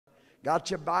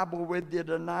Got your Bible with you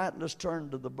tonight? Let's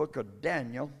turn to the book of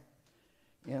Daniel,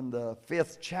 in the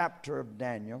 5th chapter of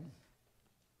Daniel.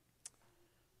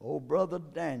 Oh, brother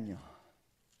Daniel.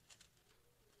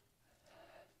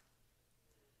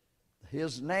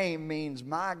 His name means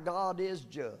my God is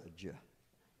judge.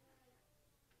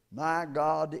 My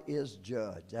God is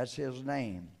judge. That's his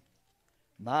name.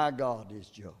 My God is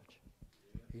judge.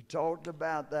 He talked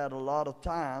about that a lot of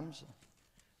times.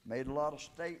 Made a lot of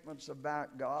statements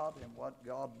about God and what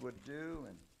God would do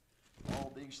and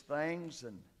all these things,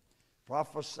 and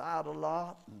prophesied a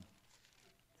lot. And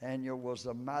Daniel was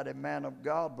a mighty man of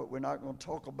God, but we're not going to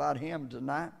talk about him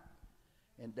tonight.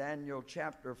 In Daniel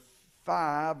chapter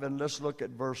 5, and let's look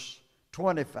at verse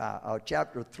 25,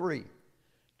 chapter 3.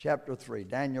 Chapter 3,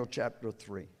 Daniel chapter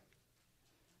 3.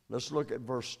 Let's look at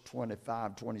verse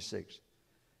 25, 26.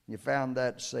 You found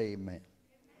that? Say amen.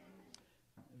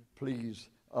 Please.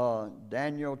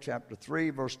 Daniel chapter 3,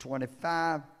 verse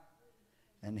 25.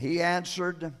 And he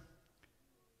answered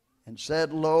and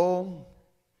said, Lo,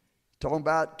 talking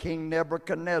about King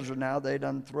Nebuchadnezzar now, they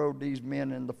done throw these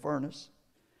men in the furnace.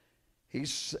 He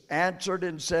answered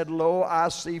and said, Lo, I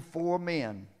see 4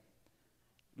 men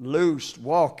loosed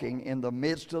walking in the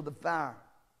midst of the fire.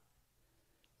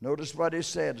 Notice what he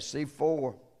said, see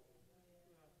 4.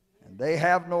 And they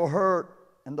have no hurt,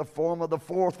 and the form of the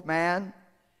 4th man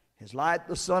is like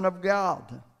the Son of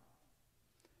God.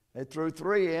 They threw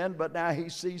 3 in, but now he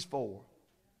sees 4.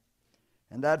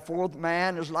 And that 4th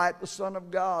man is like the Son of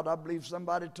God. I believe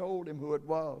somebody told him who it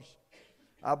was.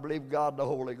 I believe God the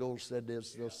Holy Ghost said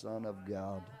this, the Son of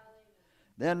God.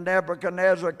 Then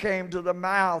Nebuchadnezzar came to the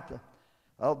mouth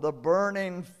of the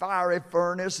burning fiery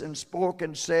furnace and spoke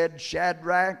and said,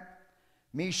 Shadrach,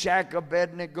 Meshach,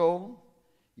 Abednego,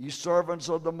 ye servants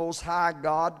of the Most High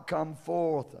God, come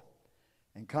forth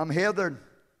and come hither.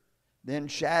 Then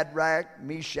Shadrach,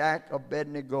 Meshach,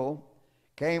 Abednego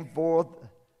came forth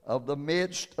of the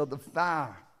midst of the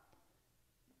fire.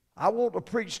 I want to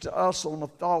preach to us on a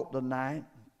thought tonight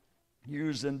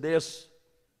using this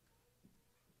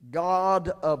God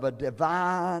of a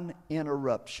divine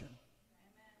interruption.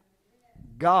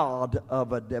 God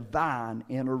of a divine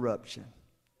interruption.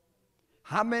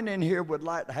 How many in here would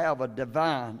like to have a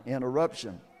divine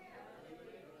interruption?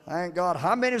 Thank God.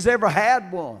 How many has ever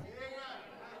had one?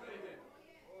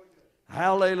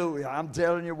 Hallelujah. I'm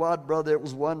telling you what, brother, it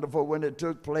was wonderful when it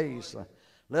took place.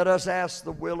 Let us ask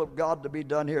the will of God to be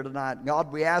done here tonight.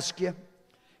 God, we ask you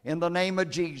in the name of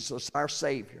Jesus, our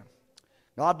Savior,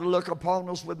 God, to look upon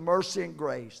us with mercy and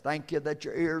grace. Thank you that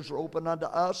your ears are open unto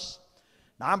us.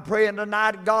 Now I'm praying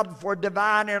tonight, God, for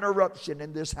divine interruption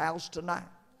in this house tonight.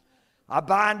 I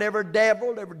bind every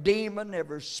devil, every demon,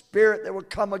 every spirit that will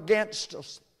come against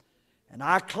us. And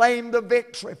I claim the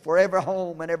victory for every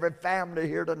home and every family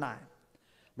here tonight.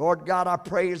 Lord God, I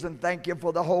praise and thank you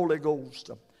for the Holy Ghost.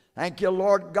 Thank you,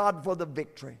 Lord God, for the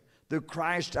victory through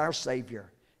Christ our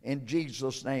Savior. In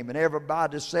Jesus' name. And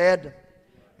everybody said,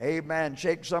 amen.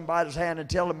 Shake somebody's hand and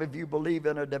tell them if you believe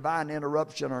in a divine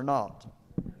interruption or not.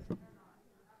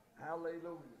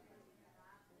 Hallelujah.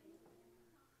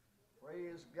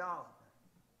 Praise God.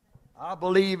 I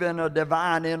believe in a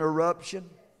divine interruption.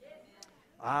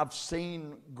 I've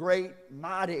seen great,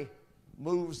 mighty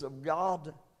moves of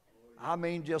God. I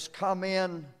mean, just come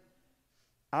in,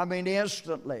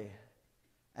 instantly,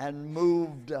 and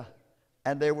moved,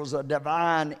 and there was a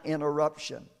divine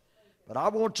interruption. But I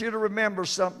want you to remember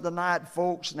something tonight,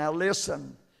 folks. Now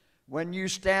listen, when you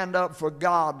stand up for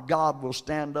God, God will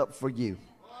stand up for you.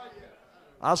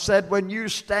 I said when you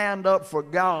stand up for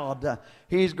God,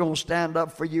 He's going to stand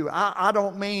up for you. I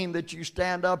don't mean that you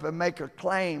stand up and make a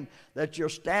claim that you're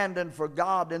standing for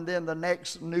God and then the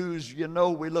next news you know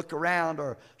we look around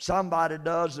or somebody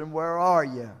does and where are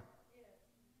you?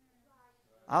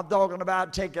 I'm talking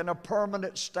about taking a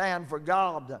permanent stand for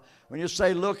God. When you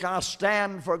say, look, I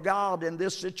stand for God in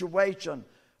this situation,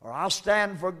 or I'll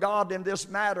stand for God in this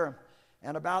matter,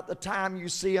 and about the time you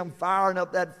see them firing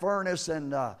up that furnace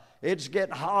and it's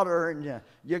getting hotter and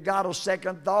you got a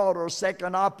second thought or a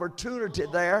second opportunity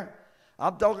there.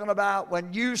 I'm talking about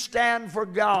when you stand for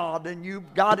God and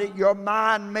you've got it, your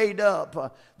mind made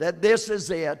up that this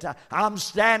is it. I'm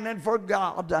standing for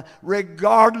God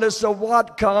regardless of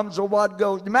what comes or what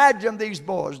goes. Imagine these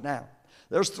boys now.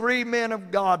 There's 3 men of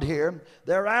God here.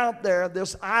 They're out there.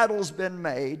 This idol's been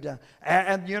made.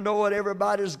 And you know what?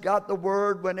 Everybody's got the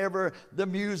word. Whenever the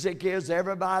music is,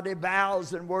 everybody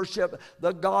bows and worship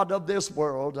the God of this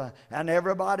world. And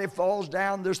everybody falls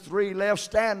down. There's 3 left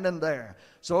standing there.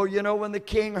 So, you know, when the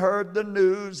king heard the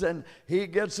news and he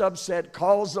gets upset,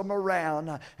 calls them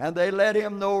around, and they let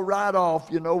him know right off,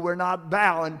 you know, we're not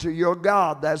bowing to your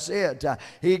God. That's it.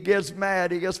 He gets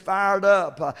mad. He gets fired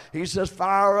up. He says,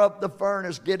 fire up the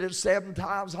furnace. Get it 7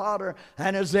 times hotter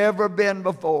than it's ever been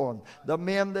before. The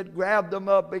men that grabbed them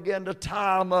up began to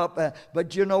tie them up.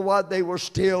 But you know what? They were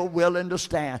still willing to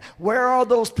stand. Where are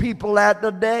those people at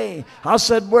today? I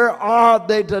said, where are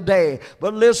they today?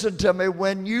 But listen to me.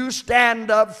 When you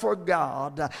stand up for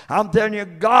God, I'm telling you,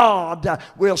 God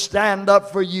will stand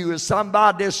up for you.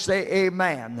 Somebody say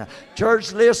amen.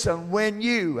 Church, listen, when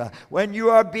you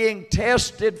are being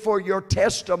tested for your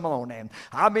testimony,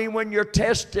 I mean when you're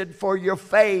tested for your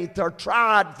faith or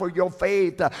tried for your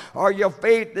faith, or your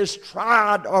faith is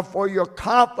tried, or for your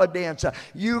confidence,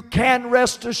 you can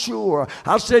rest assured.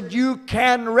 I said you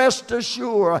can rest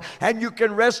assured, and you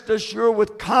can rest assured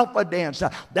with confidence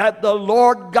that the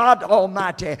Lord God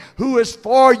Almighty, who is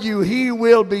for you, He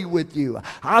will be with you.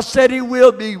 I said He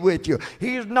will be with you.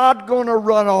 He's not going to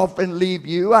run off and leave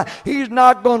you. He's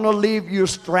not going to leave you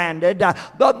stranded.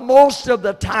 But most of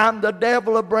the time the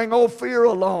devil will bring old fear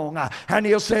along, and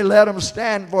he'll say, let them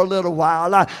stand for a little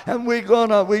while, and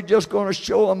we're just going to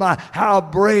show them how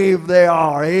brave they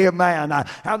are. Amen.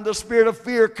 And the spirit of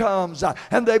fear comes,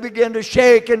 and they begin to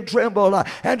shake and tremble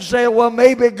and say, well,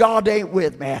 maybe God ain't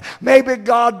with me. Maybe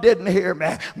God didn't hear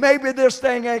me. Maybe this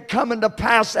thing ain't coming to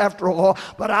pass after all.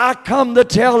 But I come to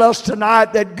tell us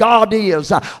tonight that God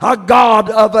is a God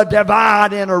of a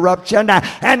divine interruption.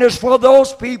 And it's for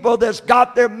those people that's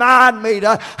got their mind made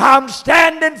up. I'm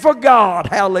standing for God.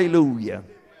 Hallelujah.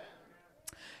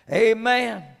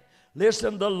 Amen.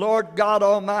 Listen, the Lord God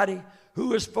Almighty,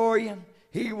 who is for you,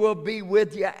 He will be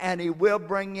with you, and He will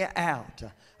bring you out.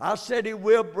 I said He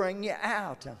will bring you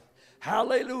out.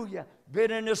 Hallelujah.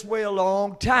 Been in this way a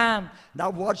long time. And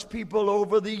I've watched people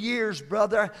over the years,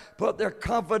 brother, put their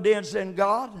confidence in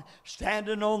God,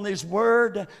 standing on His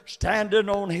Word, standing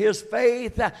on His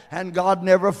faith, and God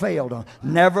never failed them.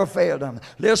 Never failed them.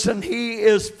 Listen, He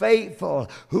is faithful,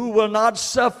 who will not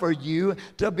suffer you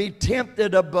to be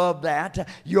tempted above that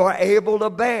you are able to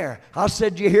bear. I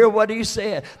said, you hear what He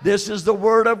said? This is the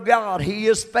Word of God. He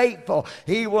is faithful.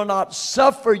 He will not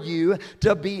suffer you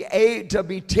to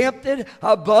be tempted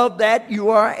above that you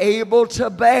are able to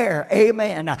bear.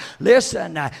 Amen.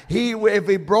 Listen, if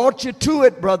He brought you to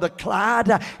it, Brother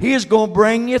Clyde, He's going to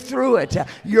bring you through it.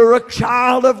 You're a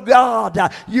child of God.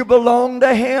 You belong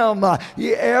to Him.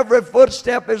 Every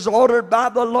footstep is ordered by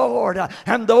the Lord,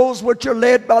 and those which are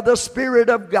led by the Spirit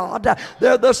of God,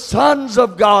 they're the sons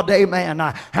of God. Amen.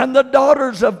 And the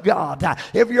daughters of God.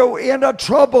 If you're in a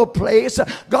trouble place,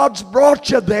 God's brought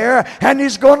you there, and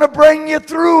He's going to bring you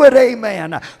through it.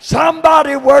 Amen.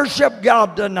 Somebody worship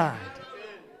God tonight.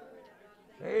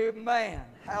 Amen.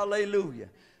 Hallelujah.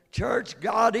 Church,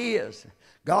 God is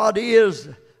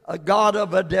a God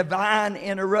of a divine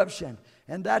interruption.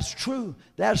 And that's true.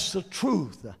 That's the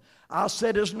truth. I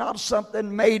said it's not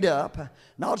something made up,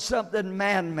 not something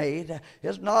man-made.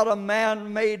 It's not a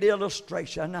man-made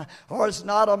illustration, or it's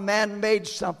not a man-made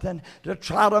something to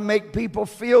try to make people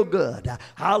feel good.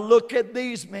 I look at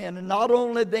these men, and not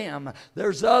only them,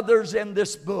 there's others in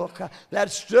this book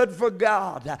that stood for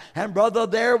God. And brother,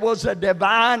 there was a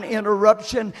divine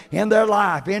interruption in their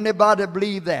life. Anybody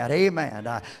believe that? Amen.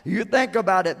 You think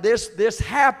about it. This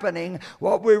happening,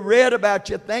 what we read about,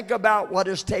 you think about what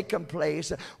has taken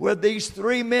place with these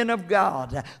 3 men of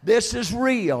God. This is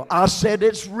real. I said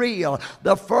it's real.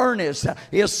 The furnace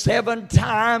is 7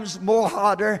 times more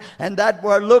hotter, and that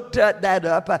where I looked at that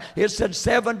up, it said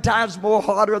 7 times more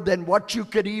hotter than what you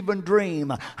could even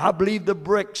dream. I believe the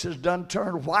bricks has done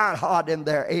turned white hot in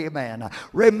there. Amen.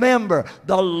 Remember,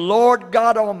 the Lord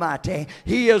God Almighty,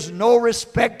 He is no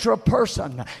respecter of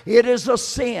person. It is a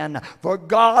sin for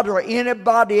God or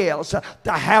anybody else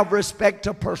to have respect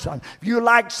of person. If you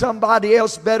like somebody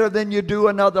else better than you do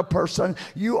another person,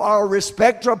 you are a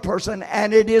respecter of person,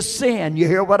 and it is sin. You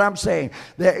hear what I'm saying?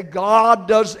 That God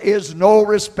is no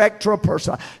respecter of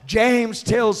person. James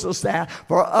tells us that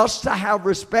for us to have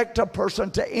respect of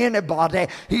person to anybody,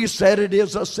 he said it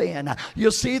is a sin.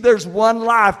 You see, there's one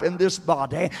life in this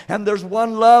body, and there's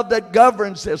one love that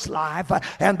governs this life,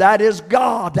 and that is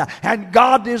God. And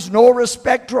God is no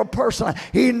respecter of person.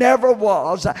 He never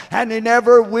was, and He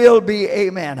never will be.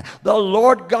 Amen. The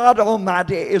Lord God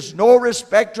Almighty is no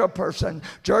respecter of person.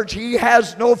 Church, He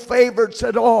has no favorites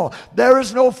at all. There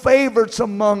is no favorites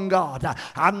among God.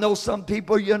 I know some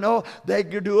people, you know, they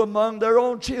do among their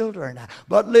own children.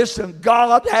 But listen,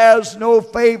 God has no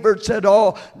favorites at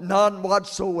all. None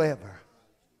whatsoever.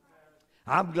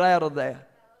 I'm glad of that.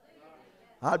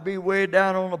 I'd be way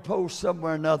down on a post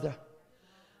somewhere or another.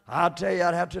 I'll tell you,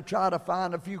 I'd have to try to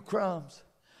find a few crumbs.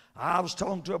 I was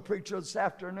talking to a preacher this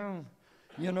afternoon,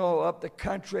 up the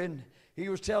country, and he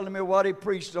was telling me what he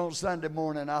preached on Sunday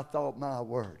morning. I thought, my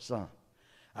word, son.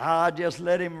 I just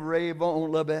let him rave on a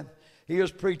little bit. He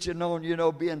was preaching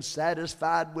on, being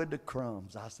satisfied with the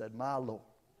crumbs. I said, my Lord.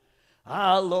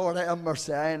 Lord, have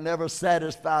mercy. I ain't never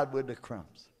satisfied with the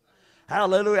crumbs.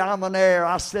 Hallelujah. I'm an heir.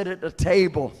 I sit at the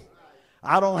table.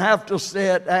 I don't have to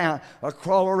sit down or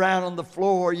crawl around on the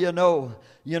floor,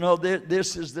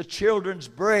 this is the children's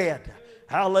bread.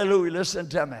 Hallelujah. Listen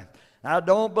to me. Now,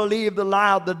 don't believe the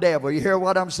lie of the devil. You hear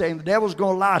what I'm saying? The devil's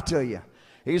going to lie to you.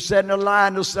 He's setting a lie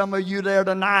to some of you there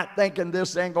tonight thinking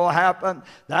this ain't going to happen,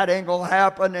 that ain't going to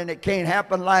happen, and it can't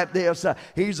happen like this.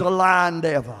 He's a lying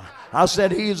devil. I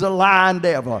said he's a lying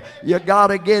devil. You got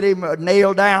to get him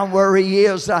nailed down where he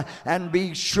is and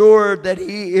be sure that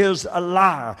he is a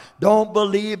liar. Don't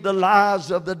believe the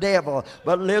lies of the devil.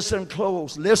 But listen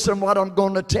close. Listen what I'm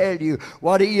going to tell you.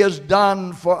 What he has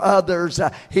done for others,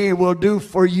 he will do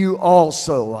for you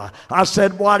also. I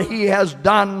said what he has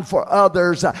done for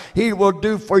others, he will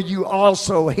do for you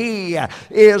also. He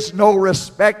is no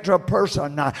respecter of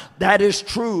person. That is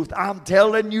truth. I'm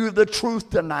telling you the truth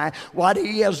tonight. What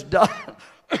he has done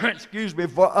excuse me,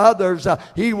 for others,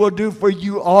 he will do for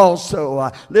you also.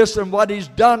 Listen, what he's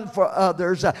done for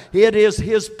others, it is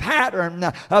his pattern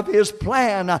of his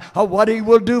plan of what he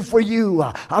will do for you.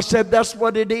 I said that's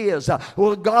what it is.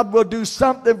 Well, God will do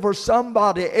something for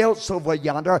somebody else over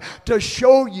yonder to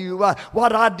show you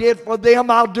what I did for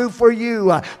them, I'll do for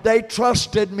you. They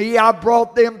trusted me, I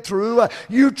brought them through.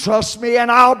 You trust me and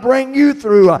I'll bring you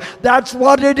through. That's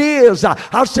what it is.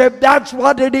 I said that's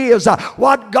what it is.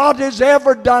 What God has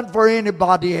ever done for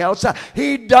anybody else,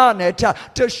 he done it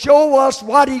to show us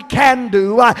what he can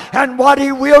do and what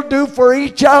he will do for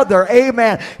each other.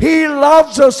 Amen. He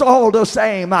loves us all the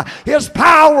same. His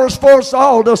power is for us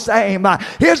all the same.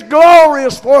 His glory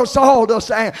is for us all the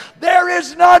same. There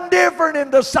is none different in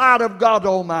the sight of God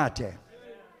Almighty.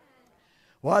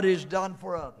 What he's done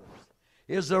for others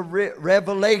is a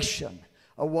revelation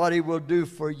of what he will do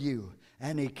for you,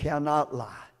 and he cannot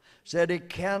lie. Said he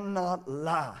cannot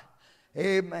lie.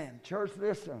 Amen. Church,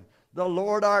 listen. The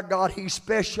Lord our God, he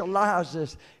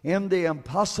specializes in the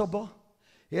impossible.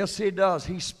 Yes, he does.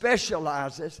 He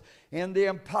specializes in the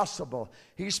impossible.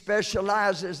 He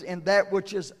specializes in that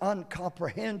which is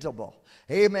incomprehensible.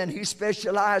 Amen. He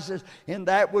specializes in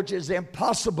that which is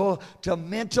impossible to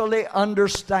mentally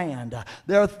understand.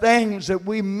 There are things that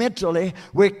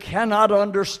we cannot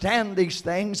understand these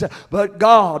things, but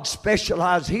God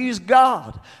specializes. He's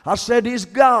God. I said he's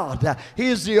God.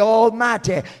 He's the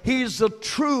Almighty. He's the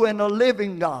true and the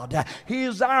living God. He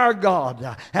is our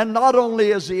God. And not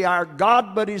only is he our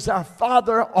God, but he's our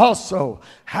Father also.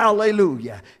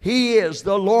 Hallelujah. He is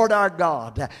the Lord our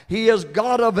God. He is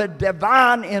God of a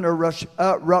divine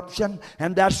interruption,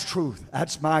 and that's truth.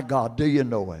 That's my God. Do you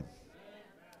know him?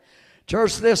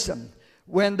 Church, listen.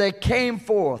 When they came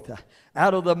forth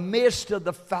out of the midst of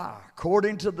the fire,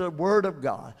 according to the word of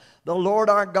God, the Lord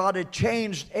our God had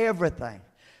changed everything.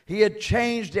 He had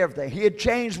changed everything. He had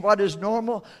changed what is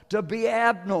normal to be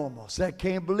abnormal. So I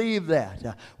can't believe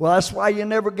that. Well, that's why you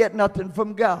never get nothing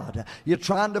from God. You're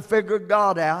trying to figure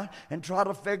God out and try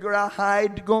to figure out how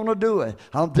he's going to do it.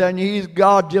 I'm telling you, he's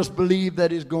God. Just believe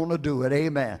that he's going to do it.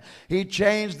 Amen. He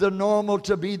changed the normal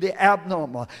to be the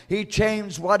abnormal. He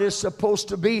changed what is supposed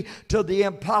to be to the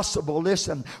impossible.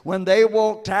 Listen, when they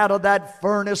walked out of that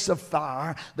furnace of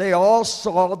fire, they all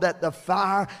saw that the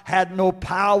fire had no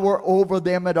power over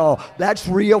them at all. That's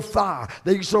real fire.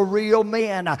 These are real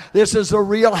men. This is a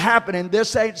real happening.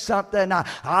 This ain't something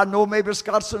I know maybe it's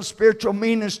got some spiritual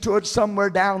meanings to it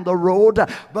somewhere down the road,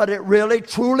 but it really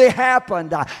truly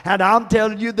happened. And I'm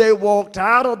telling you, they walked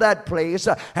out of that place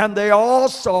and they all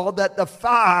saw that the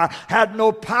fire had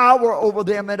no power over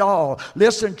them at all.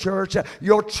 Listen, church,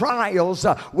 your trials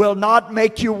will not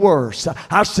make you worse.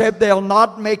 I said they'll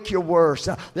not make you worse.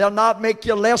 They'll not make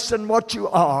you less than what you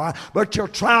are, but your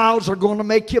trials are going to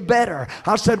make you better.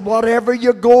 I said whatever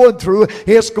you're going through,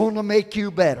 it's going to make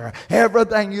you better.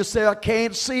 Everything you say, I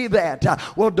can't see that.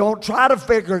 Well, don't try to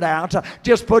figure it out.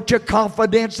 Just put your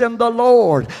confidence in the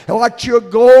Lord. What you're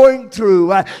going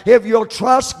through, if you'll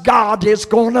trust God, it's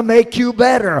going to make you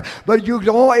better. But you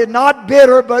don't, not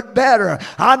bitter, but better.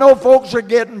 I know folks are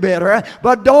getting bitter,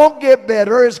 but don't get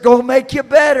bitter. It's going to make you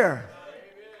better.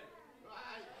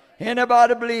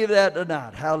 Anybody believe that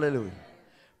tonight? Hallelujah.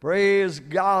 Praise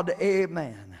God.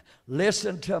 Amen.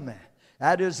 Listen to me.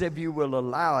 That is if you will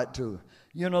allow it to.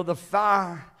 You know, the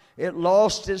fire It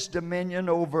lost its dominion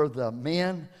over the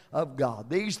men of God.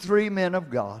 These three men of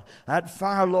God, that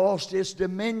fire lost its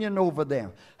dominion over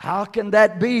them. How can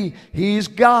that be? He's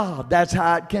God. That's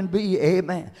how it can be.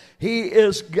 Amen. He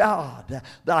is God.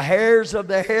 The hairs of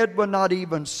the head were not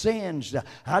even singed.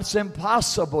 That's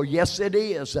impossible. Yes, it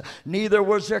is. Neither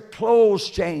was their clothes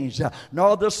changed,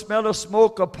 nor the smell of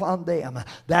smoke upon them.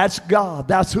 That's God.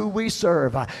 That's who we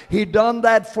serve. He done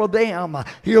that for them.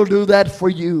 He'll do that for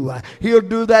you. He'll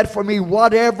do that for me.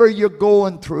 Whatever you're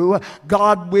going through,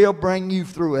 God will bring you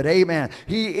through it. Amen.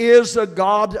 He is a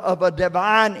God of a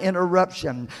divine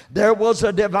interruption. There was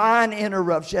a divine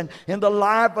interruption in the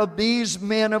life of these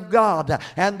men of God.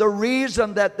 And the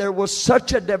reason that there was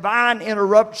such a divine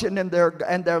interruption in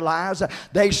their lives,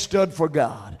 they stood for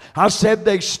God. I said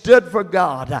they stood for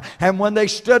God. And when they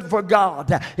stood for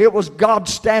God, it was God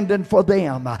standing for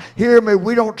them. Hear me,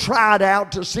 we don't try it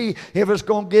out to see if it's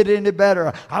going to get any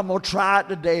better. I'm going to try it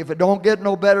today. If it don't get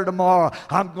no better tomorrow,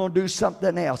 I'm going to do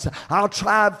something else. I'll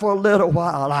try it for a little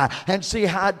while and see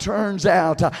how it turns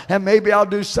out. And maybe I'll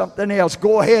do something else.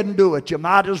 Go ahead and do it. You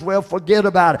might as well forget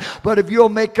about it. But if you'll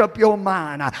make up your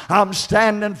mind, I'm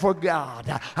standing for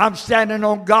God. I'm standing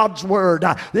on God's word.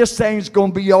 This thing's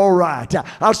going to be all right.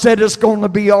 I said it's going to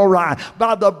be all right.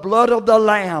 By the blood of the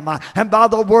Lamb and by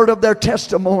the word of their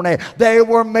testimony, they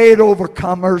were made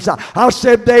overcomers. I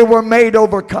said they were made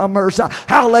overcomers.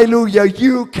 Hallelujah.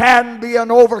 You can be an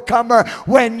overcomer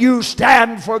when you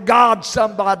stand for God.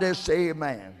 Somebody say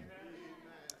amen.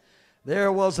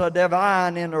 There was a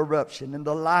divine interruption in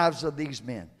the lives of these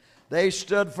men. They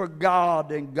stood for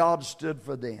God and God stood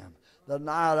for them.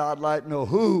 Tonight I'd like to know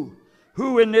who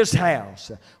in this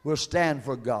house will stand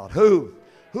for God. Who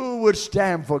would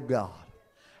stand for God?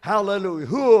 Hallelujah.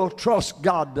 Who will trust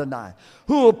God tonight?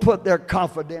 Who will put their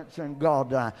confidence in God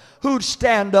tonight? Who'd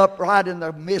stand up right in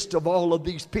the midst of all of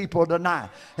these people tonight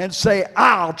and say,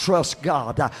 I'll trust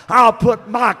God. I'll put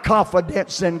my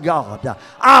confidence in God.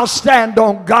 I'll stand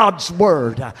on God's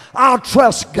word. I'll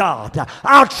trust God.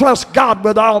 I'll trust God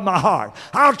with all my heart.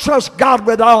 I'll trust God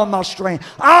with all my strength.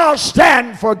 I'll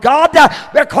stand for God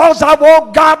because I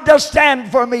want God to stand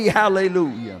for me.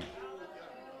 Hallelujah.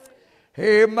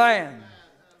 Amen.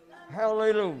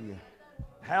 Hallelujah.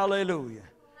 Hallelujah.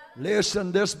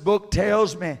 Listen, this book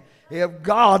tells me if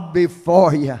God be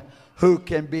for you, who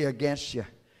can be against you?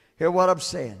 Hear what I'm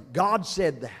saying. God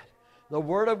said that. The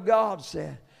Word of God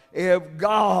said, if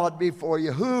God be for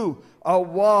you, who or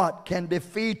what can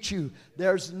defeat you?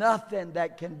 There's nothing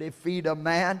that can defeat a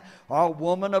man or a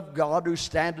woman of God who's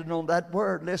standing on that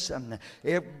word. Listen,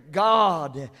 if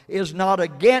God is not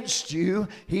against you,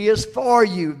 He is for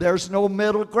you. There's no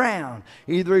middle ground.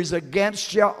 Either He's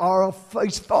against you or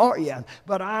He's for you.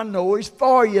 But I know He's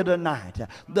for you tonight.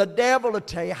 The devil will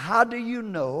tell you, how do you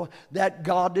know that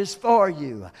God is for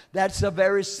you? That's a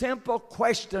very simple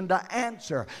question to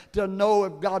answer, to know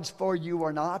if God's for you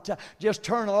or not. Just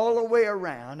turn all the way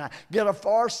around, get a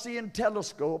far-seeing telescope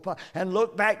and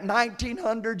look back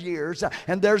 1900 years,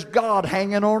 and there's God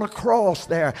hanging on a cross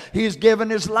there. He's given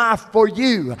His life for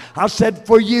you. I said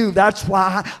for you. That's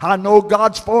why I know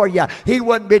God's for you. He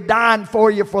wouldn't be dying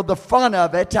for you for the fun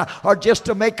of it or just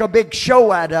to make a big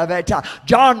show out of it.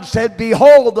 John said,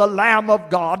 behold the Lamb of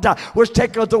God which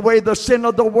taketh away the sin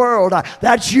of the world.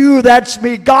 That's you, that's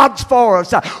me. God's for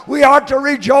us. We ought to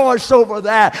rejoice over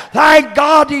that. Thank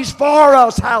God He's for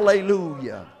us.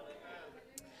 Hallelujah.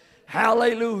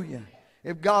 Hallelujah.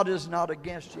 If God is not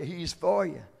against you, He's for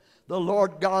you. The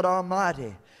Lord God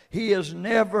Almighty, He is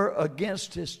never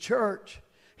against His church.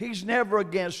 He's never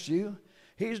against you.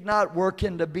 He's not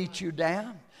working to beat you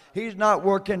down. He's not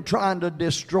working trying to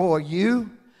destroy you.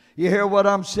 You hear what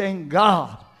I'm saying?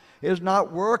 God is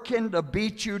not working to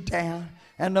beat you down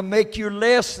and to make you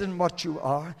less than what you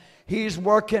are. He's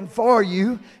working for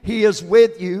you. He is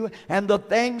with you. And the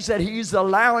things that He's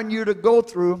allowing you to go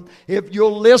through, if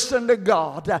you'll listen to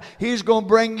God, He's going to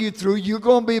bring you through. You're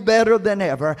going to be better than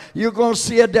ever. You're going to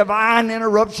see a divine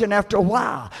interruption after a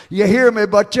while. You hear me?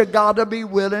 But you got to be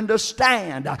willing to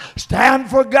stand. Stand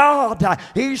for God.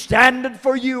 He's standing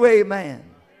for you. Amen.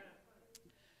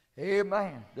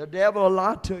 Amen. The devil will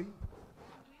lie to you.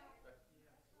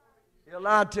 He'll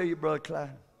lie to you, Brother Clyde.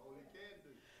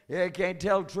 Yeah, he can't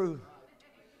tell the truth.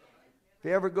 If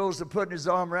he ever goes to putting his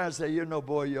arm around and say, you know,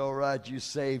 boy, you're all right, you're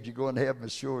saved, you're going to heaven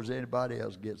as sure as anybody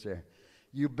else gets there.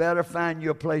 You better find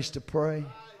you a place to pray,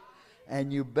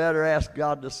 and you better ask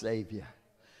God to save you.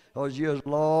 Because you're as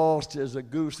lost as a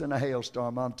goose in a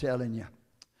hailstorm, I'm telling you.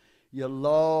 You're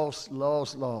lost,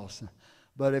 lost, lost.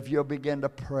 But if you'll begin to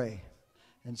pray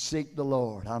and seek the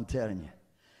Lord, I'm telling you,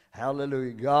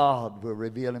 hallelujah, God will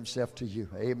reveal Himself to you.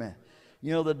 Amen.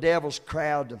 You know, the devil's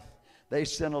crowd they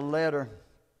sent a letter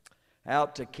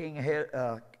out to King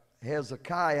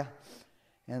Hezekiah,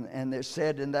 and it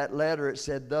said in that letter, it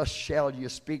said, thus shall you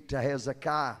speak to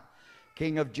Hezekiah,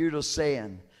 king of Judah,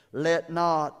 saying, let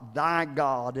not thy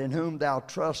God in whom thou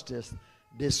trustest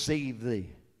deceive thee.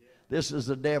 This is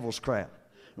the devil's crap.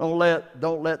 Don't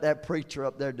let that preacher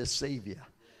up there deceive you.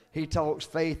 He talks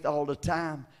faith all the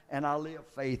time, and I live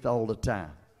faith all the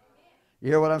time.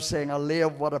 You hear what I'm saying? I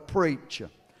live what I preach.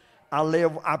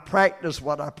 I practice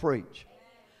what I preach.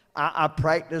 I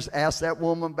practice, ask that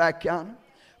woman back yonder,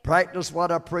 practice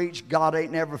what I preach. God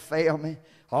ain't never failed me.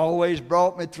 Always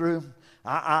brought me through.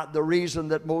 The reason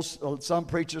that some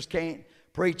preachers can't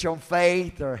preach on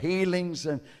faith or healings,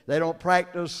 and they don't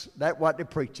practice that what they're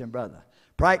preaching, brother.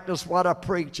 Practice what I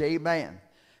preach, amen.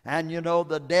 And you know,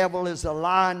 the devil is a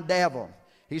lying devil.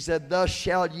 He said, thus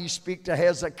shall ye speak to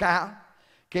Hezekiah,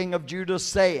 king of Judah,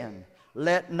 saying,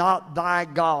 let not thy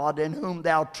God in whom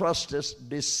thou trustest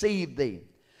deceive thee,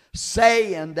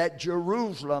 saying that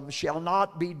Jerusalem shall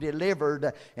not be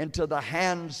delivered into the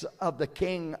hands of the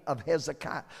king of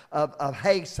Hezekiah, of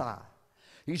Hazai.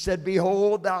 He said,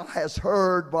 behold, thou hast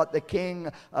heard what the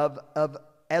king of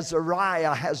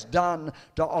Azariah has done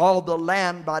to all the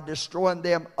land by destroying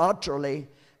them utterly,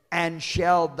 and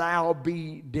shall thou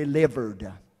be delivered.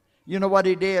 You know what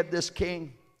he did, this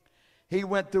king? He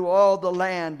went through all the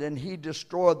land, and he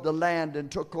destroyed the land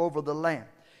and took over the land.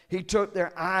 He took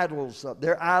their idols,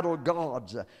 their idol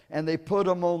gods, and they put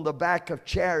them on the back of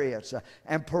chariots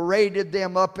and paraded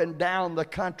them up and down the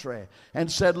country and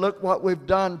said, look what we've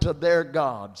done to their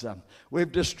gods.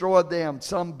 We've destroyed them.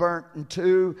 Some burnt in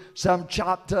two, some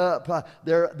chopped up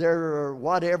their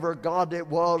whatever god it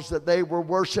was that they were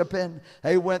worshiping.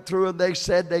 They went through and they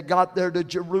said, they got there to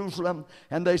Jerusalem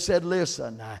and they said,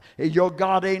 listen, your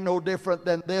God ain't no different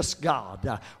than this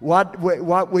God.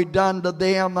 What we done to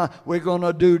them, we're going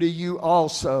to do to you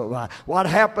also. What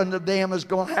happened to them is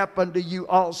going to happen to you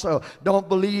also. Don't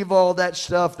believe all that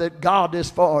stuff that God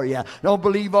is for you. Don't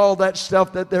believe all that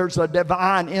stuff that there's a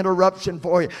divine interruption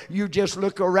for you. You just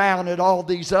look around at all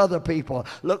these other people.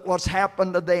 Look what's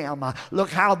happened to them. Look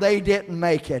how they didn't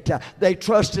make it. They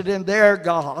trusted in their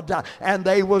God and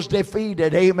they was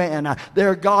defeated. Amen.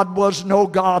 Their God was no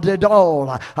God at all.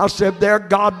 I said their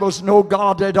God was no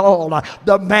God at all.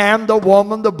 The man, the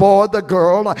woman, the boy, the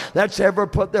girl that's ever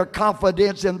put their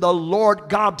confidence in the Lord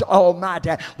God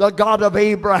Almighty, the God of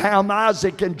Abraham,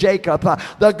 Isaac, and Jacob,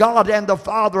 the God and the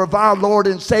Father of our Lord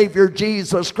and Savior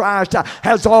Jesus Christ,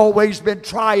 has always been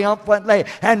triumphantly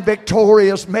and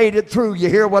victorious, made it through. You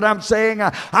hear what I'm saying?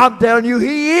 I'm telling you,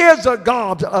 He is a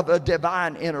God of a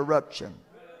divine interruption.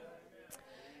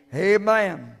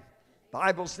 Amen.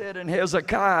 Bible said in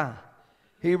Hezekiah,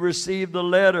 he received the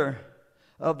letter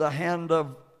of the hand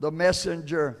of the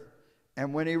messenger,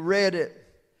 and when he read it,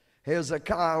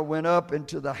 Hezekiah went up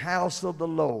into the house of the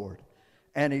Lord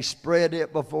and he spread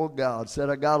it before God.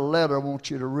 Said, I got a letter I want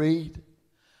you to read.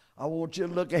 I want you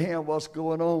to look at him, what's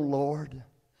going on, Lord.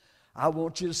 I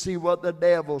want you to see what the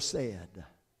devil said.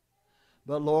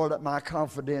 But Lord, my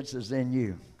confidence is in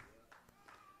you.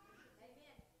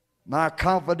 My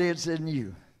confidence in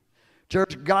you.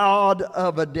 Church, God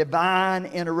of a divine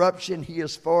interruption, He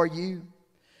is for you.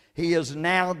 He is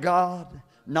now God,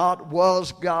 not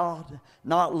was God,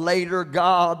 not later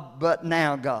God, but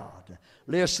now God.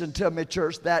 Listen to me,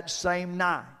 church, that same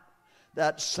night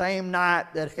that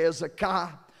Hezekiah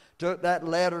took that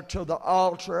letter to the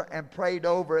altar and prayed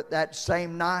over it, that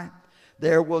same night,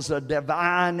 there was a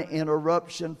divine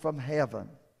interruption from heaven.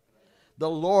 The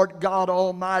Lord God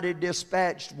Almighty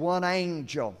dispatched one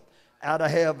angel out of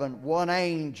heaven, one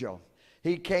angel.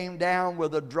 He came down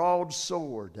with a drawn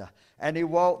sword, and he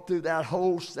walked through that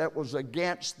host that was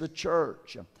against the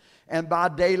church. And by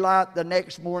daylight the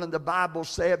next morning, the Bible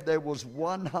said there was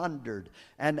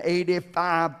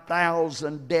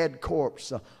 185,000 dead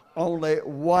corpses. Only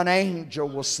one angel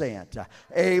was sent.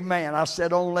 Amen. I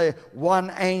said only one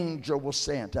angel was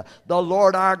sent. The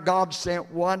Lord our God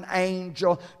sent one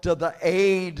angel to the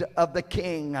aid of the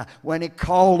king when he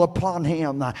called upon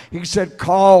him. He said,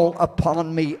 call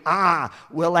upon me. I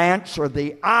will answer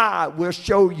thee. I will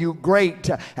show you great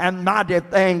and mighty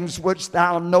things which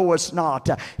thou knowest not.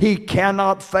 He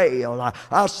cannot fail.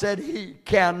 I said he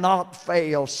cannot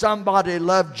fail. Somebody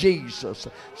love Jesus.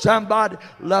 Somebody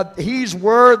love. He's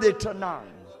worthy tonight.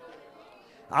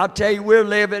 I'll tell you, we're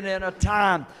living in a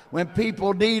time when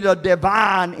people need a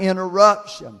divine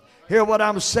interruption. Hear what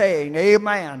I'm saying?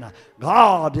 Amen.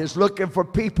 God is looking for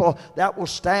people that will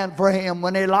stand for Him.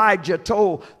 When Elijah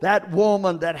told that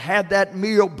woman that had that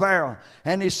meal barrel,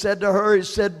 and he said to her, he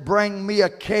said, bring me a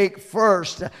cake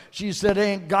first. She said,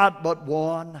 ain't got but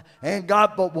one. Ain't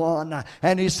got but one.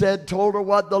 And he said, told her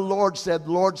what the Lord said.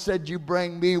 The Lord said, you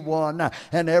bring me one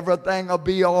and everything will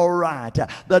be all right.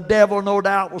 The devil no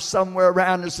doubt was somewhere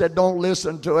around and said, don't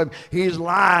listen to him. He's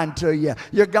lying to you.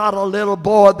 You got a little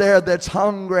boy there that's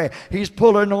hungry. He's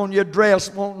pulling on your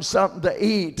dress wanting something to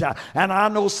eat. And I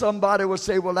know somebody will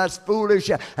say, well, that's foolish.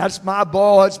 That's my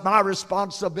boy. It's my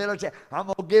responsibility. I'm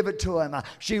going to give it to him.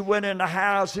 She went in the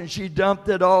house and she dumped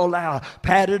it all out,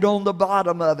 patted on the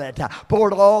bottom of it,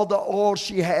 poured all the oil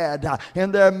she had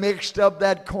in there, mixed up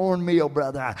that cornmeal,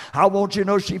 brother. I want you to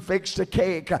know she fixed a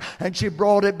cake and she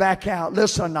brought it back out.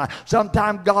 Listen,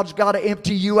 sometimes God's got to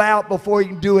empty you out before He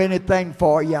can do anything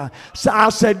for you. So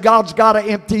I said God's got to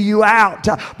empty you out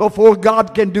before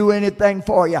God can do anything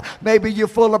for you. Maybe you're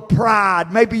full of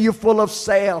pride. Maybe you're full of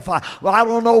self. Well, I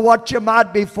don't know what you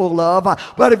might be full of,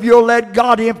 but if you'll let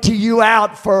God empty you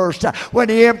out first, when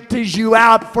He empties you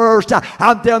out first,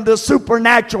 I'm telling you, the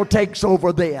supernatural takes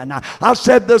over then. I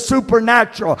said the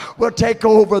supernatural will take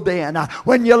over then.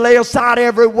 When you lay aside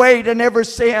every weight and every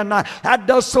sin, that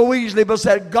does so easily, but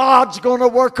said God's going to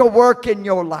work a work in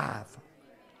your life.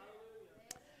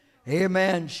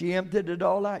 Amen. She emptied it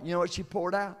all out. You know what she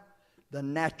poured out? The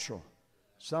natural.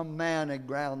 Some man had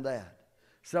ground that.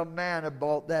 Some man had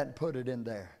bought that and put it in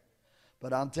there.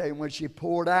 But I'm telling you, when she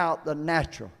poured out the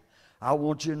natural, I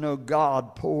want you to know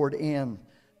God poured in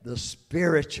the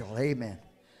spiritual. Amen.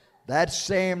 That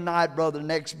same night, brother,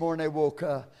 next morning they woke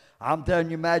up. I'm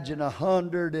telling you, imagine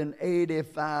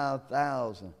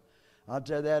 185,000. I'll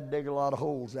tell you, they'd dig a lot of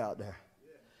holes out there.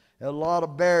 There's a lot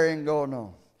of burying going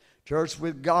on. Church,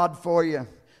 with God for you,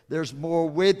 there's more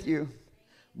with you,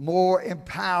 more in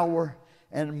power,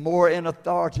 and more in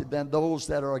authority than those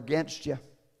that are against you.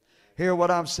 Hear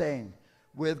what I'm saying.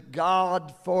 With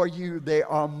God for you, there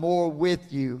are more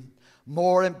with you,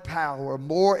 more in power,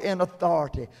 more in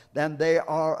authority than they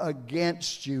are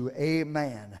against you.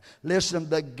 Amen. Listen,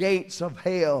 the gates of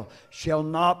hell shall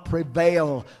not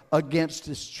prevail against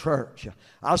this church.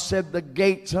 I said the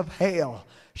gates of hell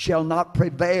shall not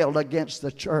prevail against the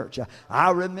church.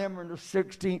 I remember in the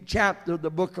 16th chapter of the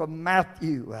book of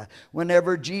Matthew,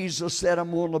 whenever Jesus said,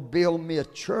 I'm going to build me a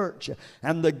church,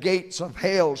 and the gates of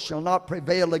hell shall not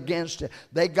prevail against it.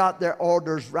 They got their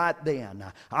orders right then.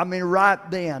 I mean, right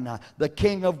then. The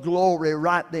King of glory,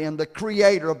 right then, the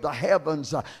creator of the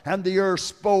heavens and the earth,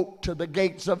 spoke to the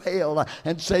gates of hell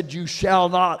and said, you shall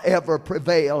not ever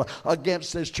prevail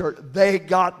against this church. They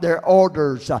got their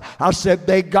orders. I said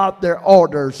they got their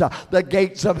orders. The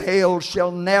gates of hell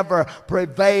shall never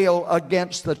prevail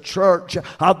against the church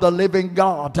of the living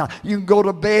God. You can go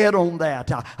to bed on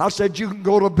that. I said you can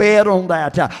go to bed on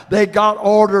that. They got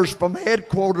orders from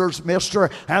headquarters, mister,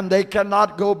 and they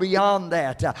cannot go beyond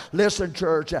that. Listen,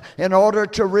 church, in order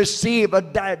to receive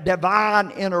a divine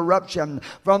interruption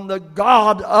from the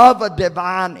God of a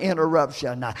divine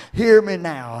interruption, hear me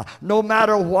now. No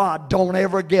matter what, don't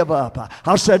ever give up.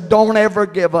 I said don't ever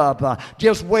give up.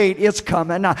 Just wait, it's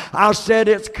coming. I said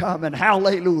it's coming.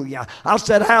 Hallelujah. I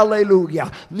said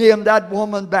hallelujah. Me and that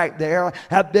woman back there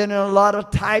have been in a lot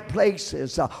of tight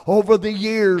places over the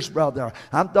years, brother.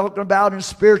 I'm talking about in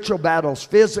spiritual battles,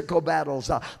 physical battles,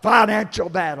 financial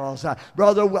battles.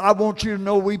 Brother, I want you to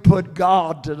know we put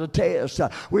God to the test.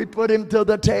 We put Him to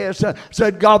the test.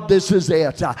 Said, God, this is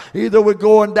it. Either we're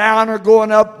going down or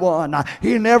going up one.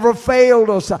 He never failed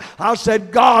us. I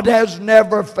said, God has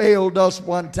never failed us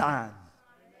one time.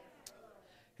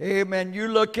 Amen. You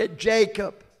look at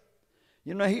Jacob.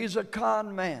 You know, he's a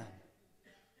con man.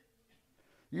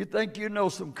 You think you know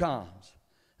some cons.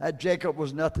 That Jacob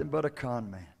was nothing but a con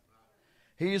man.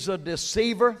 He's a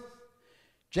deceiver.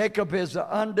 Jacob is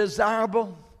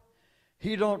undesirable.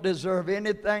 He don't deserve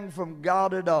anything from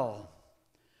God at all.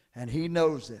 And he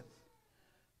knows it.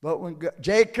 But when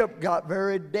Jacob got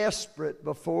very desperate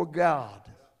before God,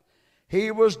 he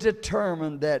was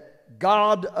determined that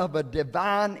God of a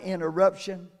divine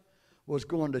interruption was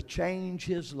going to change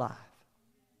his life.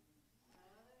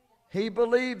 He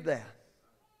believed that.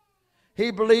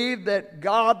 He believed that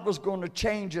God was going to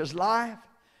change his life,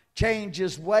 change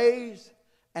his ways,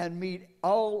 and meet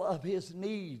all of his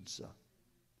needs.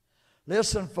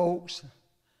 Listen, folks,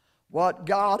 what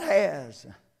God has,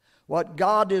 what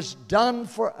God has done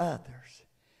for others,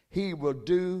 He will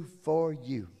do for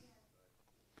you.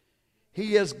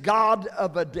 He is God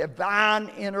of a divine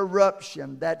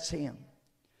interruption. That's Him.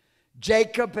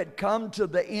 Jacob had come to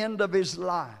the end of his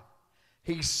life.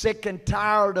 He's sick and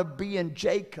tired of being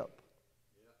Jacob.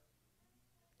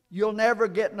 You'll never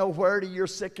get nowhere till you're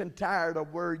sick and tired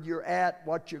of where you're at,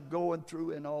 what you're going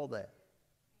through, and all that.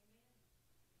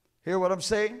 Hear what I'm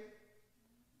saying?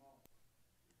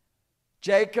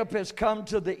 Jacob has come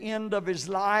to the end of his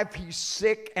life. He's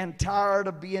sick and tired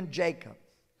of being Jacob.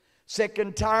 Sick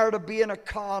and tired of being a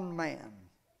con man.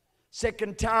 Sick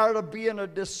and tired of being a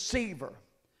deceiver.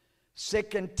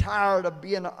 Sick and tired of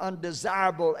being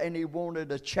undesirable, and he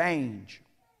wanted a change.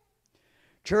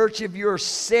 Church, if you're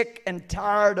sick and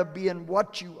tired of being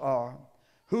what you are,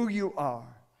 who you are,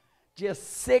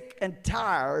 just sick and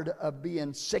tired of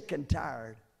being sick and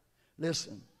tired,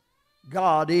 listen,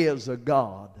 God is a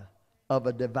God of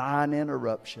a divine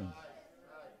interruption.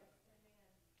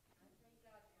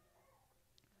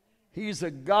 He's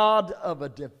a God of a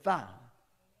divine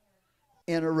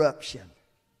interruption.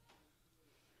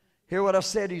 Hear what I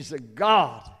said? He's a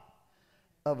God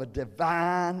of a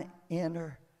divine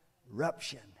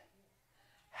interruption.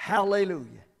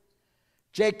 Hallelujah.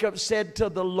 Jacob said to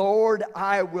the Lord,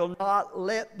 I will not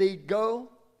let thee go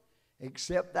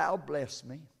except thou bless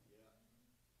me.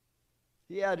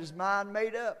 He had his mind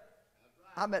made up.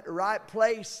 I'm at the right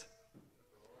place.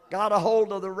 Got a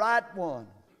hold of the right one.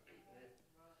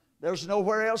 There's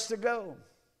nowhere else to go.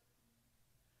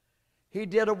 He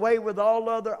did away with all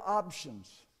other options.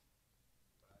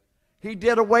 He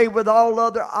did away with all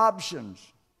other options.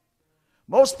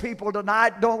 Most people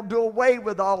tonight don't do away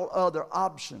with all other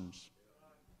options.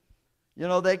 You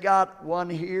know, they got one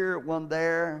here, one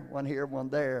there, one here, one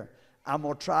there. I'm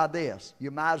going to try this.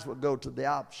 You might as well go to the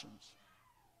options.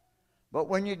 But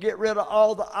when you get rid of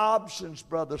all the options,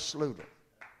 Brother Sluter,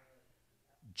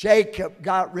 Jacob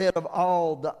got rid of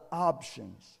all the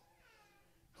options.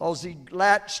 Because he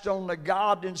latched on to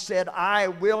God and said, I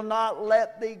will not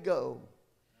let thee go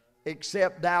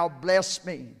except thou bless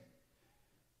me.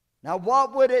 Now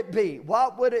what would it be?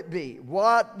 What would it be?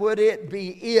 What would it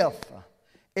be if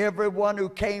everyone who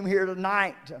came here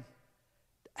tonight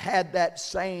had that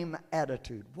same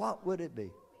attitude? What would it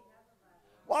be?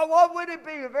 Well, what would it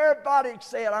be if everybody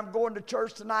said, I'm going to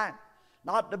church tonight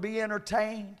not to be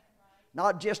entertained,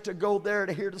 not just to go there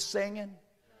to hear the singing,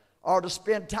 or to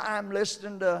spend time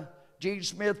listening to G.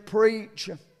 Smith preach,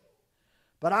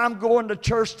 but I'm going to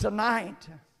church tonight,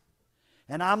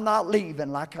 and I'm not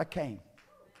leaving like I came.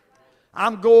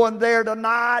 I'm going there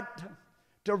tonight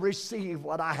to receive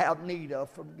what I have need of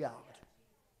from God.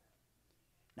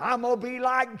 Now, I'm going to be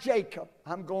like Jacob.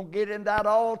 I'm going to get in that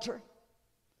altar,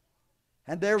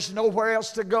 and there's nowhere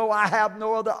else to go. I have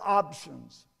no other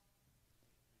options.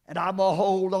 And I'm going to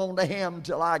hold on to him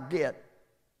till I get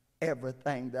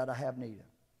everything that I have need of.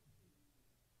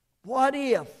 What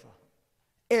if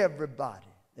everybody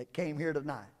that came here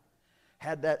tonight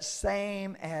had that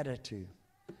same attitude?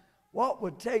 What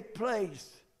would take place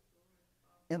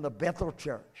in the Bethel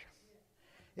church?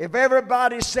 If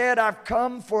everybody said, I've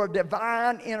come for a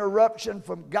divine interruption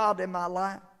from God in my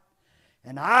life,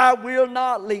 and I will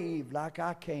not leave like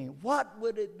I came, what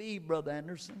would it be, Brother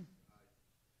Anderson?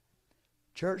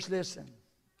 Church, listen.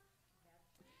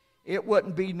 It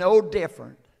wouldn't be no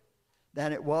different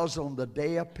than it was on the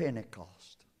day of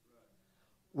Pentecost,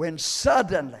 when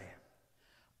suddenly,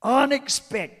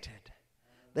 unexpected,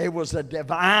 there was a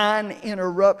divine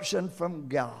interruption from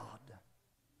God.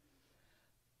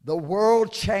 The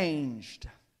world changed.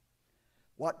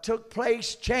 What took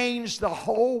place changed the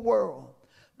whole world.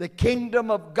 The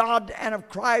kingdom of God and of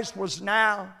Christ was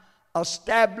now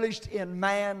established in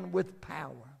man with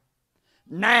power.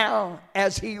 Now,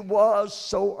 as he was,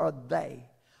 so are they.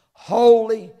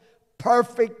 Holy,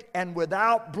 perfect, and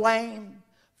without blame,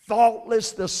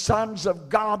 faultless, the sons of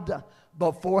God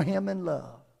before him in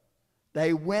love.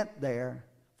 They went there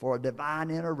for a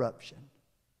divine interruption.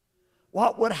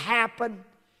 What would happen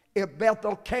if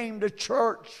Bethel came to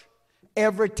church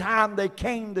every time they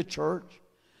came to church?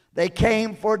 They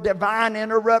came for divine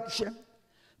interruption.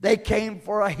 They came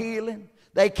for a healing.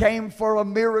 They came for a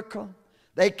miracle.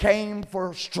 They came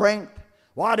for strength.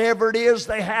 Whatever it is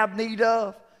they have need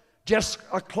of, just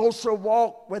a closer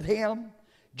walk with him,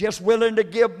 just willing to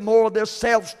give more of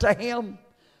themselves to him.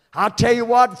 I tell you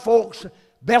what, folks,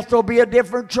 Bethel will be a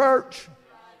different church.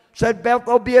 Said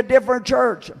Bethel will be a different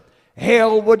church.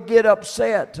 Hell would get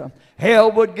upset.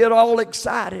 Hell would get all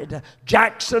excited.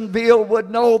 Jacksonville would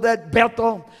know that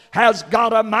Bethel has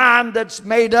got a mind that's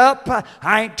made up.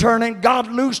 I ain't turning God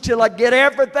loose till I get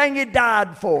everything he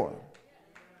died for.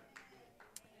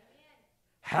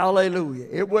 Hallelujah.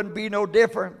 It wouldn't be no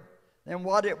different than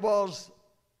what it was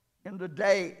in the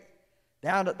day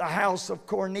down at the house of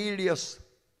Cornelius.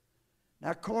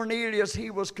 Now Cornelius, he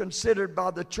was considered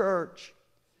by the church,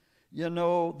 you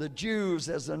know, the Jews,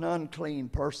 as an unclean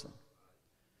person.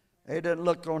 They didn't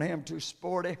look on him too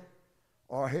sporty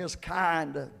or his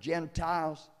kind of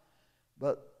Gentiles,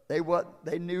 but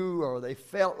they knew or they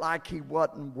felt like he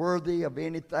wasn't worthy of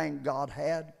anything God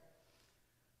had.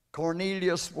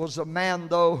 Cornelius was a man,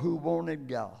 though, who wanted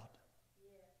God.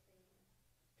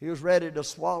 He was ready to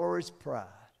swallow his pride.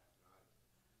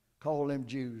 Call them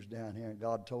Jews down here, and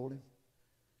God told him.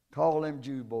 Call them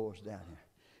Jew boys down here.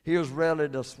 He was ready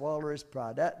to swallow his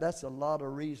pride. That's a lot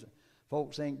of reason.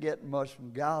 Folks ain't getting much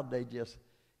from God. They just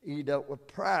eat up with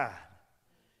pride.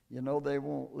 You know, they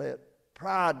won't let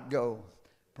pride go.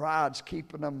 Pride's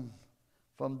keeping them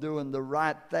from doing the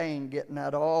right thing, getting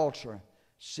that altar,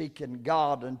 seeking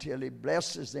God until he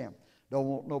blesses them. Don't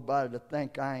want nobody to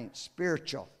think I ain't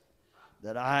spiritual,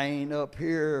 that I ain't up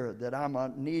here, that I'm a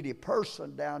needy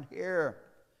person down here.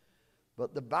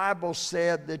 But the Bible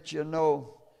said that, you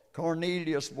know,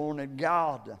 Cornelius wanted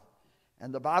God.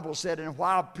 And the Bible said, and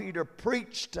while Peter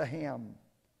preached to him,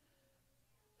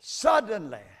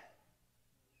 suddenly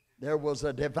there was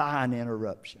a divine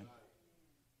interruption.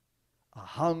 A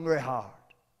hungry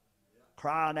heart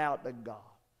crying out to God.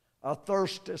 A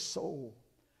thirsty soul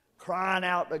crying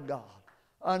out to God.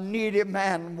 A needy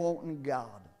man wanting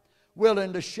God.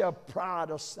 Willing to shove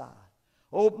pride aside.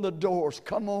 Open the doors.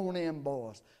 Come on in,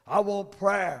 boys. I want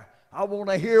prayer. I want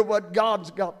to hear what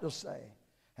God's got to say.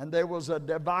 And there was a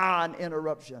divine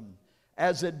interruption,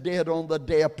 as it did on the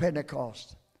day of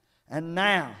Pentecost. And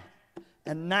now,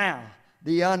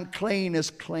 the unclean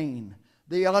is clean.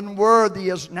 The unworthy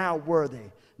is now worthy.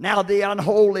 Now the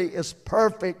unholy is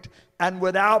perfect and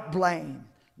without blame.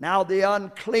 Now the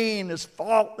unclean is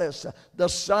faultless, the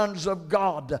sons of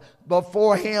God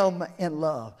before him in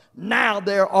love. Now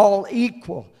they're all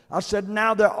equal. I said,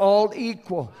 now they're all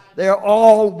equal. They're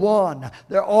all one.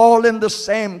 They're all in the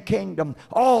same kingdom,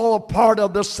 all a part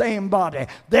of the same body.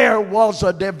 There was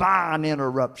a divine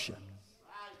interruption.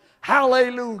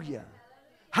 Hallelujah.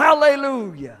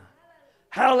 Hallelujah.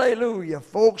 Hallelujah.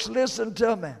 Folks, listen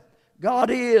to me. God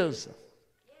is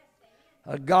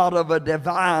a God of a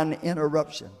divine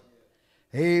interruption.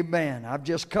 Amen. I've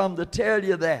just come to tell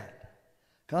you that.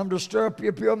 Come to stir up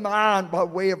your mind by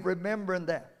way of remembering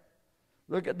that.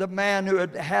 Look at the man who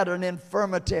had an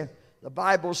infirmity, the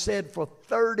Bible said, for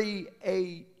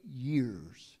 38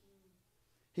 years.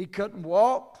 He couldn't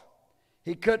walk.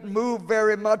 He couldn't move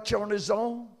very much on his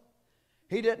own.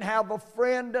 He didn't have a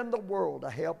friend in the world to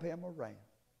help him around.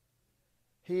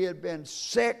 He had been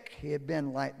sick. He had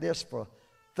been like this for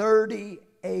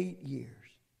 38 years.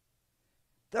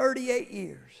 38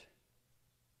 years.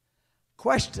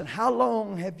 Question, how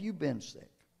long have you been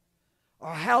sick?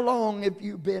 Or how long have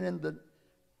you been in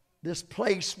this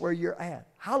place where you're at?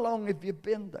 How long have you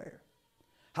been there?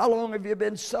 How long have you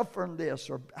been suffering this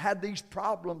or had these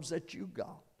problems that you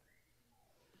got?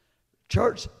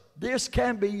 Church, this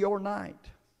can be your night.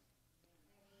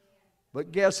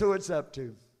 But guess who it's up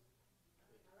to?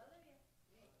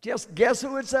 Just guess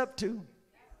who it's up to.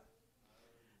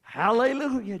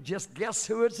 Hallelujah. Just guess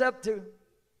who it's up to.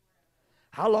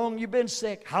 How long you been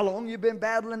sick? How long you been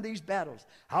battling these battles?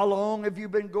 How long have you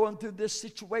been going through this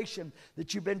situation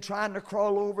that you've been trying to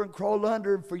crawl over and crawl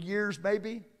under for years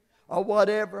maybe? Or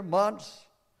whatever, months?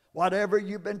 Whatever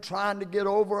you've been trying to get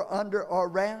over, under, or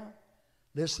around?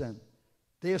 Listen,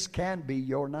 this can be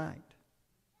your night.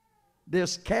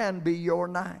 This can be your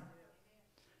night.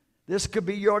 This could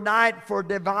be your night for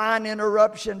divine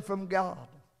interruption from God.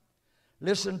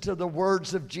 Listen to the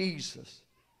words of Jesus.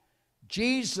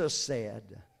 Jesus,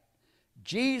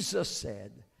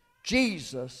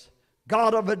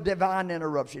 God of a divine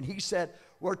interruption. He said,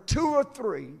 where two or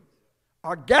three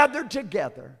are gathered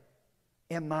together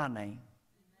in my name,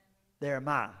 there am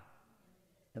I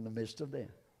in the midst of them.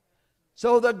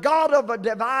 So the God of a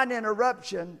divine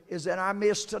interruption is in our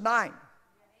midst tonight.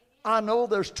 I know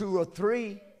there's two or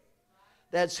three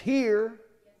that's here.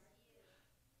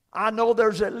 I know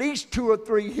there's at least two or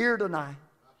three here tonight.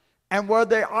 And where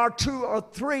there are two or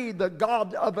three, the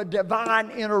God of a divine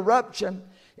interruption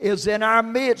is in our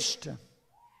midst.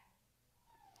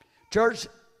 Church,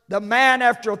 the man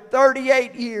after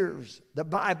 38 years, the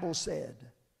Bible said,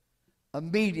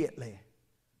 immediately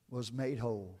was made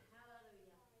whole.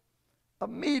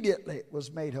 Immediately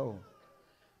was made whole.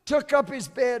 Took up his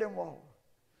bed and walked.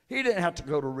 He didn't have to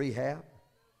go to rehab.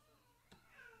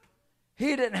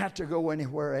 He didn't have to go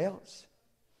anywhere else.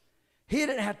 He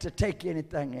didn't have to take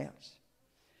anything else.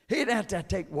 He didn't have to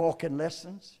take walking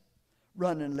lessons,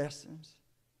 running lessons.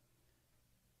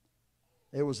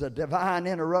 There was a divine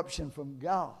interruption from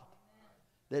God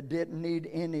that didn't need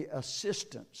any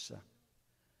assistance.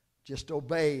 Just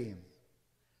obey him.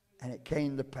 And it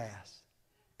came to pass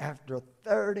after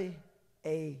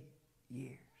 38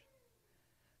 years.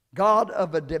 God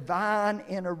of a divine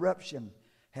interruption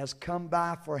has come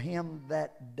by for him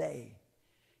that day.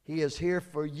 He is here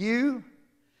for you.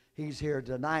 He's here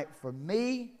tonight for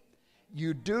me.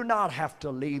 You do not have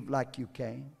to leave like you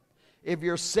came. If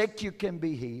you're sick, you can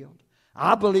be healed.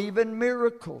 I believe in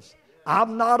miracles.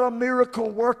 I'm not a miracle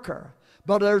worker,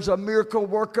 but there's a miracle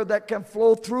worker that can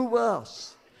flow through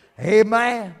us.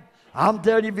 Amen. I'm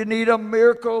telling you, if you need a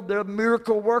miracle, there are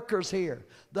miracle workers here.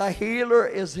 The healer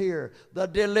is here. The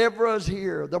deliverer is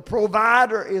here. The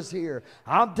provider is here.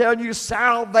 I'm telling you,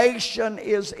 salvation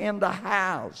is in the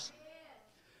house.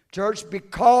 Church,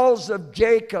 because of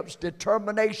Jacob's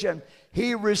determination,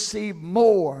 he received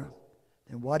more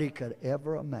than what he could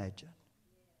ever imagine.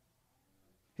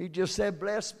 He just said,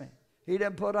 bless me. He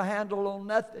didn't put a handle on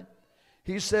nothing.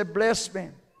 He said, bless me.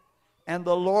 And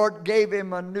the Lord gave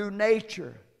him a new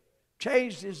nature.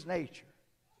 Changed his nature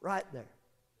right there.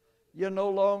 You're no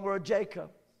longer a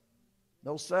Jacob.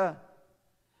 No, sir.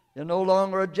 You're no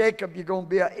longer a Jacob. You're going to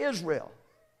be an Israel.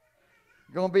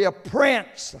 You're going to be a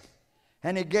prince.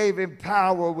 And he gave him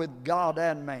power with God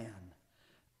and man.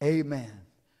 Amen.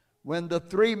 When the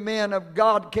three men of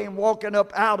God came walking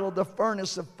up out of the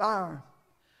furnace of fire,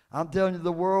 I'm telling you,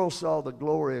 the world saw the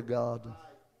glory of God.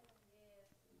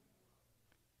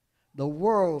 The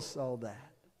world saw that.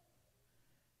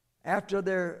 After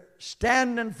they're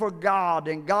standing for God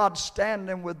and God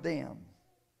standing with them,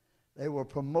 they were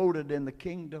promoted in the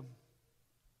kingdom.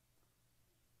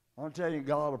 I'll tell you,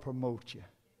 God will promote you.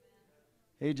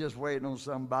 He's just waiting on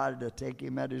somebody to take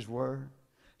him at his word,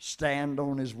 stand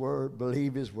on his word,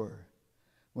 believe his word.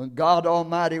 When God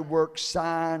Almighty works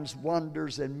signs,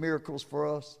 wonders, and miracles for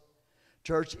us,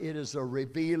 church, it is a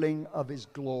revealing of his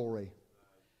glory.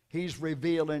 He's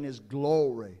revealing his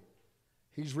glory.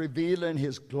 He's revealing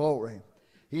his glory.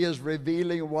 He is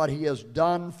revealing what he has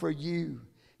done for you,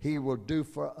 he will do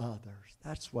for others.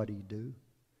 That's what he do.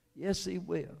 Yes, he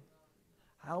will.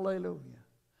 Hallelujah.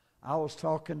 I was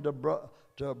talking to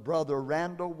Brother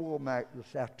Randall Womack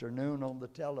this afternoon on the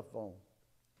telephone.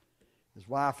 His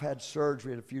wife had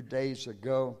surgery a few days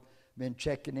ago. Been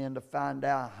checking in to find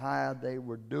out how they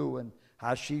were doing,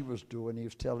 how she was doing. He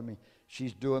was telling me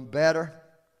she's doing better.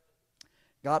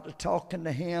 Got to talking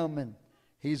to him, and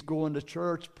he's going to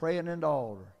church, praying in the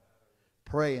altar.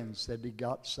 Praying, said he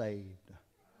got saved.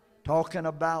 Talking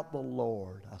about the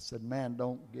Lord. I said, man,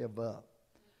 don't give up.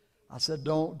 I said,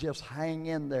 don't just hang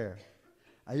in there.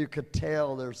 You could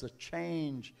tell there's a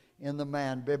change in the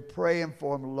man. Been praying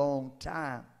for him a long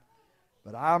time.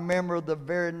 But I remember the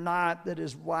very night that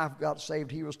his wife got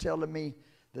saved, he was telling me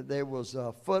that there was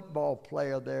a football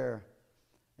player there,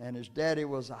 and his daddy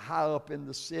was high up in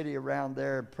the city around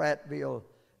there in Prattville,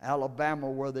 Alabama,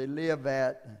 where they live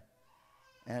at.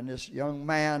 And this young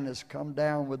man has come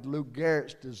down with Lou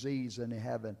Gehrig's disease, and they're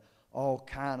having all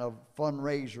kind of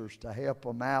fundraisers to help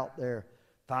him out there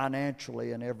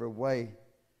financially in every way.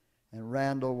 And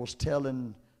Randall was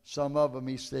telling some of them,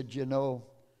 he said, you know,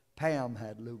 Pam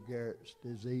had Lou Gehrig's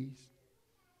disease.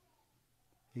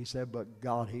 He said, but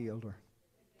God healed her.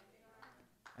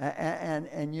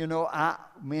 And you know,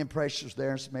 me and Precious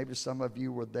there, and maybe some of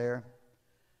you were there.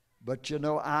 But you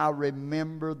know, I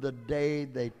remember the day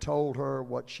they told her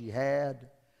what she had,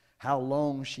 how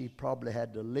long she probably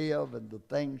had to live, and the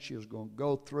things she was going to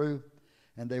go through.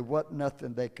 And there wasn't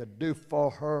nothing they could do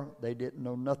for her. They didn't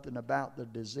know nothing about the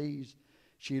disease.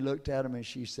 She looked at him and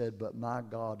she said, but my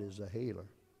God is a healer.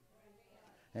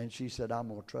 And she said, I'm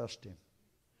going to trust him.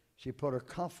 She put her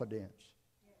confidence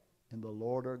in the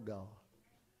Lord her God.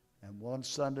 And one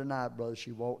Sunday night, brother,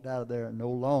 she walked out of there no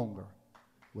longer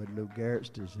with Lou Gehrig's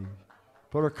disease.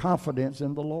 Put her confidence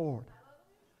in the Lord.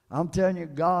 I'm telling you,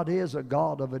 God is a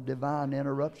God of a divine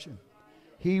interruption.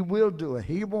 He will do it.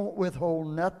 He won't withhold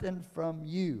nothing from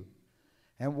you.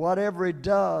 And whatever he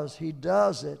does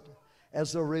it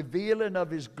as a revealing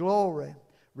of his glory,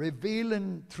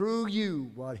 revealing through you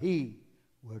what he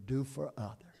will do for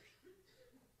others.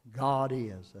 God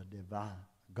is a divine,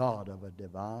 God of a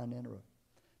divine interruption.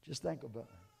 Just think about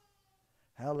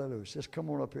it. Hallelujah. Just come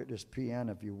on up here at this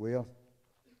piano, if you will.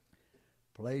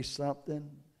 Play something.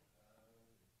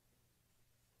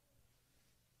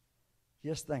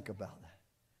 Just think about that.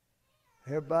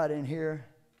 Everybody in here,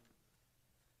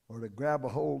 or to grab a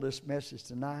hold of this message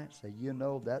tonight, say, you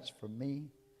know, that's for me.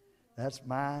 That's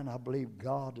mine. I believe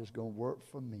God is going to work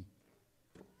for me.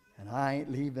 And I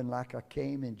ain't leaving like I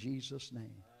came in Jesus'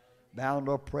 name. Bound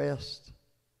or oppressed,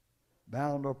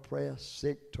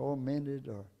 sick, tormented,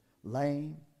 or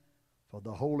lame. For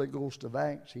the Holy Ghost of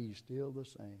Acts, he's still the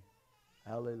same.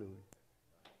 Hallelujah.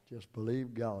 Just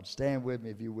believe God. Stand with me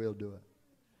if you will do it.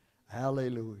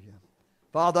 Hallelujah.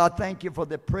 Father, I thank you for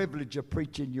the privilege of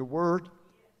preaching your word,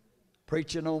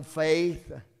 preaching on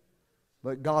faith,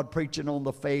 but God, preaching on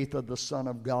the faith of the Son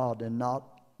of God, and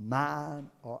not mine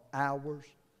or ours,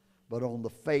 but on the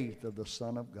faith of the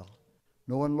Son of God.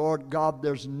 Knowing, Lord God,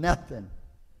 there's nothing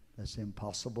that's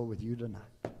impossible with you tonight.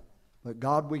 But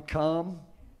God, we come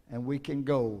and we can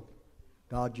go.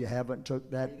 God, you haven't took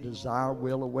that desire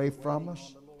will away from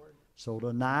us. So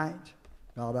tonight,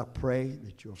 God, I pray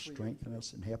that you'll strengthen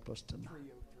us and help us tonight.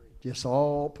 Just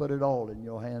all put it all in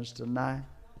your hands tonight.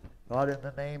 God, in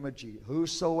the name of Jesus,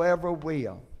 whosoever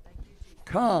will,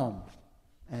 come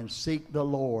and seek the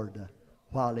Lord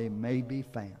while he may be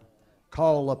found.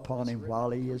 Call upon him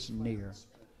while he is near.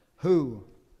 Who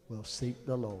will seek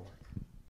the Lord?